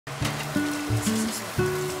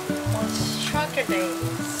けでいい。そ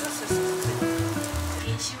うそうそう。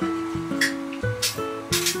練習はできる。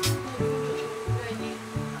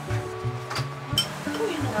こう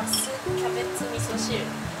いうのナス、キャベツ味噌汁。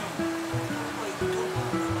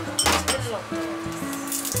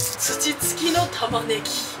土付きの玉ねぎ。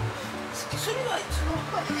それはいつも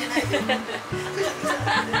入ってない。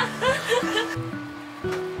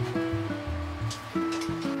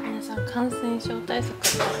皆さん感染症対策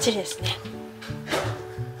バッチリですね。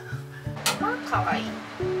まあ可愛い。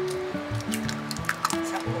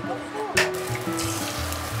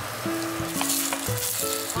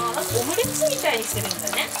あ、なんかオムレツみたいにするんだ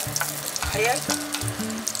ね。早い。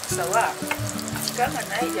朝は時間が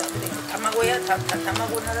ないじゃん。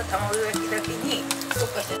卵なら卵焼きだけに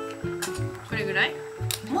溶かして。これぐらい？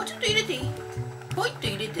もうちょっと入れていい？ポイッと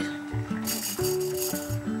入れて。蒸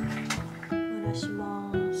らし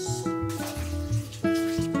ます。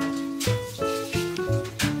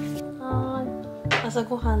はい、朝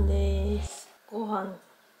ごはんです。ご飯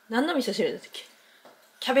何の味噌汁だったっけ？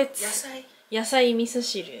キャベツ、野菜味噌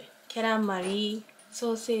汁、ケランマリ、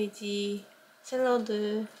ソーセージ、セロ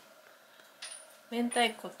ル、明太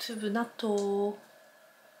子、粒、納豆、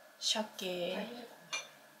鮭、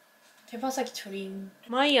手羽先、チョリン。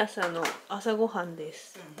毎朝の朝ごはんで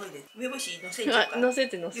す。梅干し乗せちゃうか。乗せ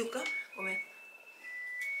て。ごめん。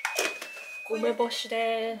梅干し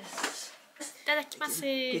です。いただきます。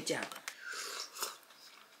で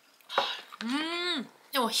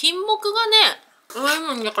も品目がね、甘い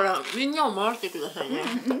もんだからみんなを回してくださいね。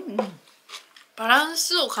バラン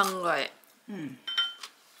スを考え。納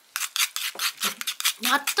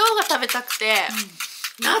豆が食べたくて、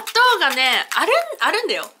納豆がねあるん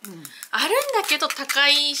だよ、あるんだけど高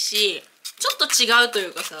いし、ちょっと違うとい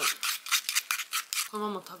うかさ、この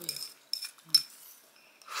まま食べよ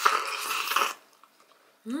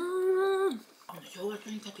う。正月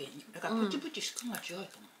にかけだからプチプチしかが違う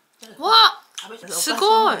と思う。わっ、す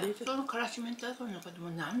ごい。そのからし明太子の中で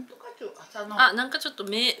もなんとかちょっと朝のなんかちょっと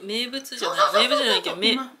名物じゃないけど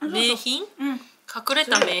名品、隠れ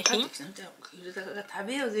た名品。だから食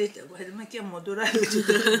べようぜってこれでも今日もドライブし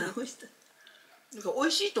て直した。だから美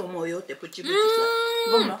味しいと思うよってプチプチし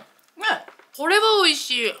た。これは美味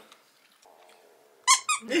しい。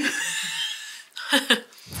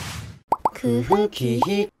空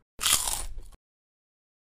気。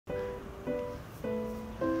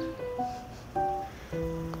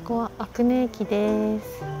ここは阿久根駅です。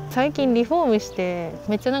最近リフォームして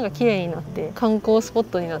めっちゃなんか綺麗になって観光スポッ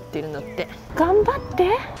トになってるんだって。頑張って。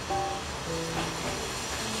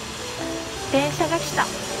電車が来た。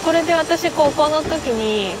これで私高校の時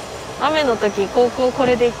に雨の時高校こ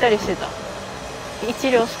れで行ったりしてた。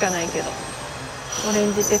1両しかないけど。オレ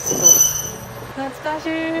ンジ鉄道。懐かしい。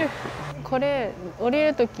これ降り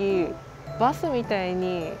る時バスみたい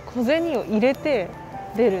に小銭を入れて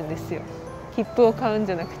出るんですよ。切符を買うん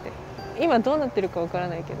じゃなくて。今どうなってるかわから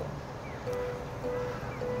ないけど。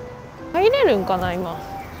入れるんかな今。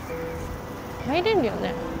入れるよ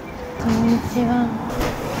ね。こんにちは。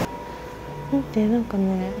見て、なんか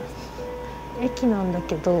ね、駅なんだ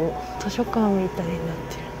けど図書館みたいになっ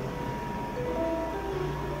てる。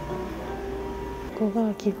ここ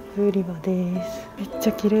が切符売り場です。めっち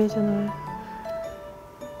ゃ綺麗じゃない？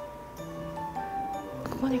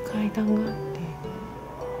ここに階段があって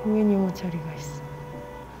上にもチャリがいす。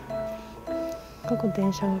ここ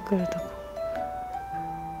電車が来るとこ。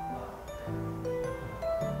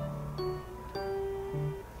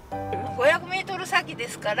500m先で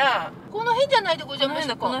すから、この辺じゃないでございます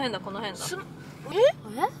か。この辺だ。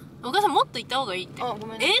お母さんもっと行った方がいいって。ご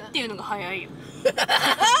めんなさい。っていうのが早いよ。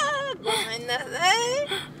ごめんなさい。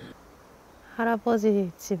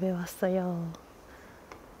할아버지 집에 왔어요.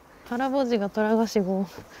 할아버지가 돌아가시고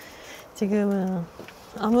지금은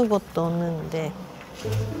아무것도 없는데.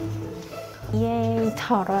 예이,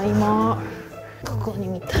 타라이마. ここに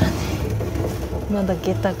見たらね、まだ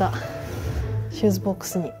下駄がシューズボック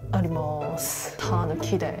スにあります。タヌ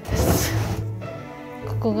キです。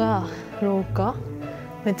ここが廊下。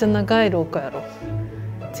めっちゃ長い廊下やろ。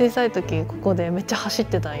小さい時ここでめっちゃ走っ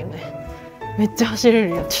てたんよね。めっちゃ走れる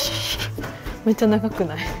よ。めっちゃ長く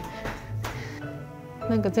ない？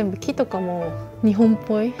なんか全部木とかも日本っ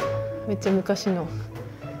ぽい、めっちゃ昔の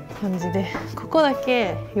感じで、ここだ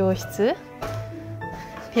け洋室、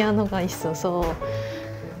ピアノが一層。そ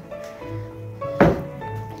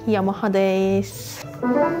うヤマハです。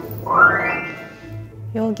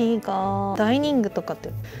ヨギがダイニングとかっ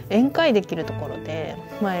て宴会できるところで、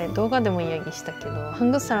前動画でも이야기したけど、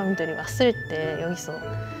한국사람들이왔을때 여기서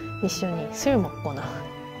一緒に술 먹거나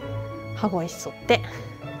하고 있었대。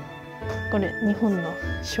これ日本の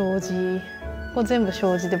障子ここ全部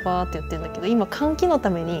障子でバーってやってるんだけど、今換気のた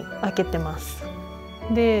めに開けてます。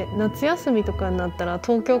で夏休みとかになったら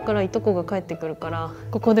東京からいとこが帰ってくるから、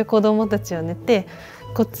ここで子供たちは寝て、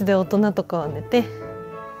こっちで大人とかは寝て、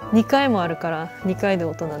2階もあるから2階で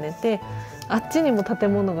大人寝て、あっちにも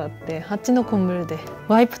建物があって、あっちのコンブルで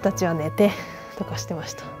ワイプたちは寝てとかしてま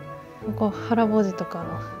した。ここ腹ぼじとか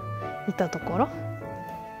のいたところ、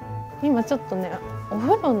今ちょっとねお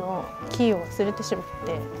風呂のキーを忘れてしまっ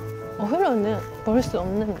て、お風呂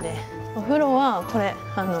는벌수없는데、お風呂はこれ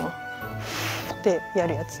ってや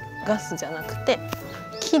るやつ、ガスじゃなくて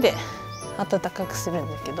木で温かくするん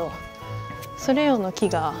だけど、それ用の木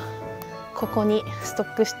がここにスト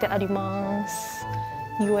ックしてあります。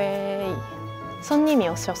예. 손님이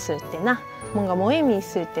오셨을 때나 뭔가 모임이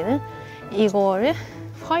있을 때는 이거를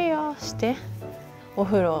파이어してお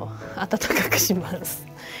風呂温かくします。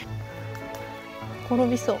転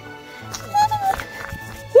びそう。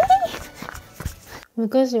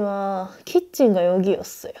昔はキッチンが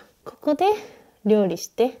여기였어요。ここで料理し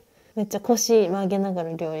て、めっちゃ腰曲げなが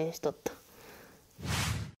ら料理しとった。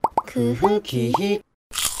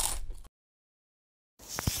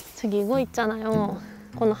次이거 있잖아요。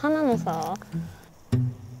この花のさ、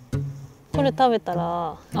これ食べた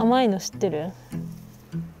ら甘いの知ってる？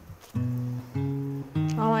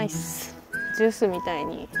甘いっす。ジュースみたい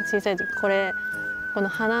に小さい時、この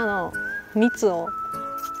花の蜜を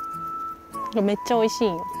めっちゃ美味しい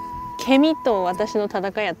よ。ケミと私の戦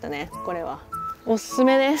いやったね。これはおすす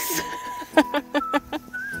めです。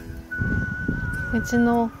うち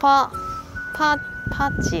の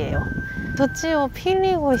파치예요。土地を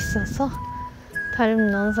빌리고 있어서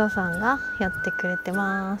다른農家さんがやってくれて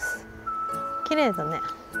ます。綺麗だね。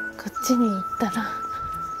こっちに行ったら、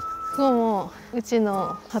ここもうち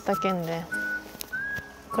の畑で、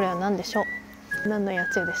これは何でしょう？何のや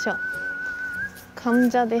つでしょう？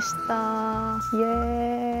감자でした。イエ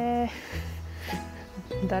ー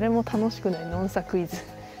イ。誰も楽しくないノンサクイズ。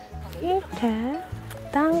見て、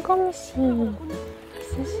ダンゴムシ。久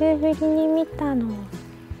しぶりに見たの。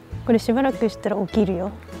これしばらくしたら起きる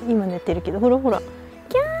よ。今寝てるけど、ほらほら。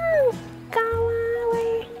キャン、かわ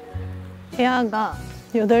いい。部屋が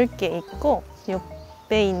8개 있고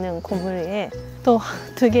옆에 있는 건물에 또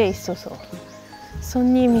 2개 있어서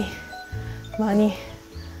손님이 많이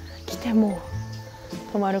来ても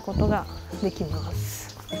泊まることができま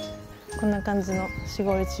す。こんな感じのシ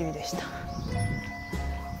ゴルチビでした。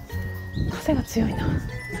風が強いな。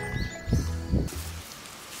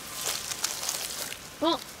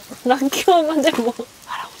あ、らっきょうがでもあ、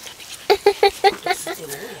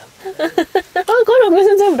こ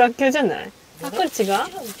れ全部らっきょうじゃない？あ、これ違う？ち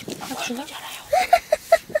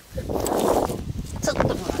ょっとも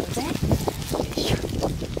らうぜ。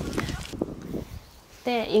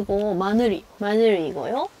네, 이거 마늘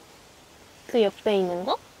이거요. 그 옆에 있는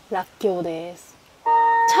거 락교 데스.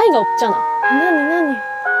 차이가 없잖아. 나니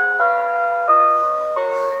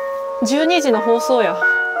 12時の放送や。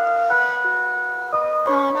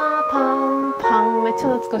パラパンパン、めっちゃ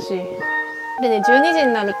懐かしい。でね、12時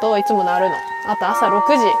になるといつも鳴るの。あと朝6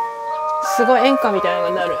時、すごい演歌みたいな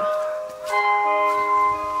のが鳴る。